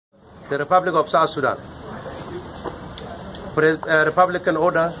the Republic of South Sudan. Republican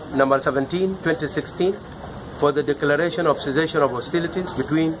Order number 17, 2016, for the declaration of cessation of hostilities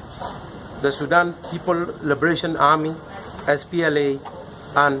between the Sudan People Liberation Army, SPLA,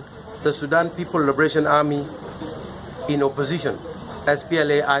 and the Sudan People Liberation Army in Opposition,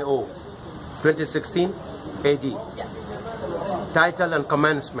 SPLA-IO, 2016 AD. Title and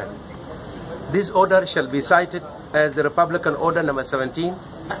commencement. This order shall be cited as the Republican Order number 17,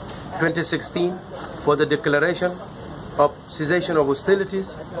 2016, for the declaration of cessation of hostilities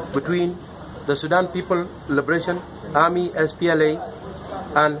between the Sudan People Liberation Army, SPLA,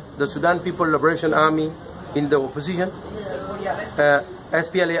 and the Sudan People Liberation Army in the Opposition,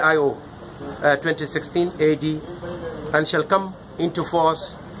 SPLA-IO, 2016 AD, and shall come into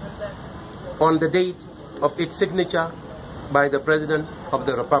force on the date of its signature by the President of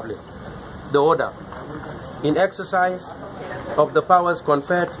the Republic. The order, in exercise of the powers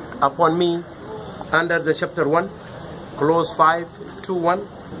conferred upon me under the Chapter 1, Clause 521,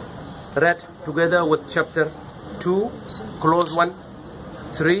 read together with Chapter 2, Clause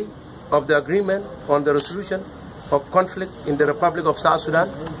 1.3 of the Agreement on the Resolution of Conflict in the Republic of South Sudan,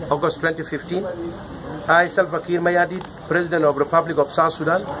 August 2015, I, Kiir Mayardit, President of the Republic of South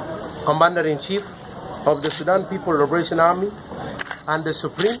Sudan, Commander-in-Chief of the Sudan People Liberation Army, and the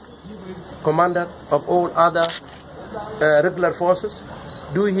Supreme Commander of all other regular forces,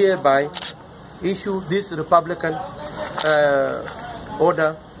 do hereby issue this Republican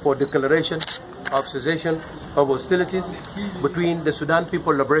order for declaration of cessation of hostilities between the Sudan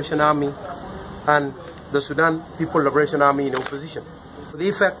People Liberation Army and the Sudan People Liberation Army in Opposition. The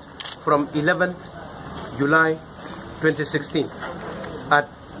effect from 11th July 2016 at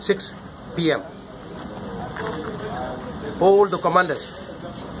 6 p.m. All the commanders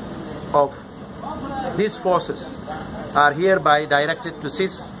of these forces are hereby directed to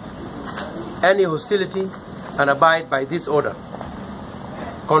cease any hostility and abide by this order,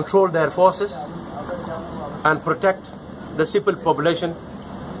 control their forces, and protect the civil population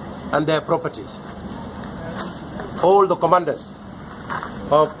and their properties. All the commanders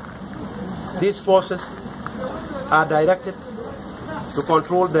of these forces are directed to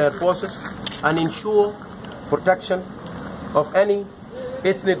control their forces and ensure protection of any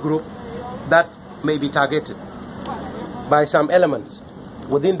ethnic group that may be targeted by some elements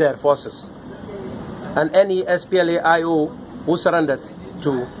within their forces, and any SPLA-IO who surrenders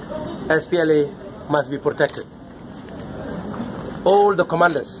to SPLA must be protected. All the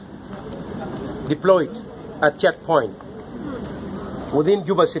commanders deployed at checkpoint within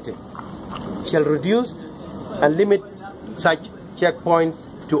Juba city shall reduce and limit such checkpoints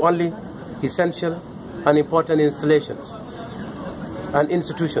to only essential and important installations and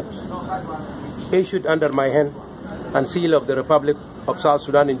institutions issued under my hand and seal of the Republic of South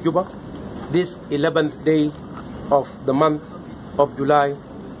Sudan in Juba, this 11th day of the month of July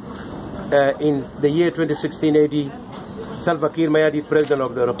in the year 2016 AD, Kiir Mayardit, President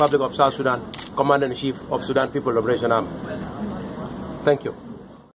of the Republic of South Sudan, Commander-in-Chief of Sudan People Liberation Army. Thank you.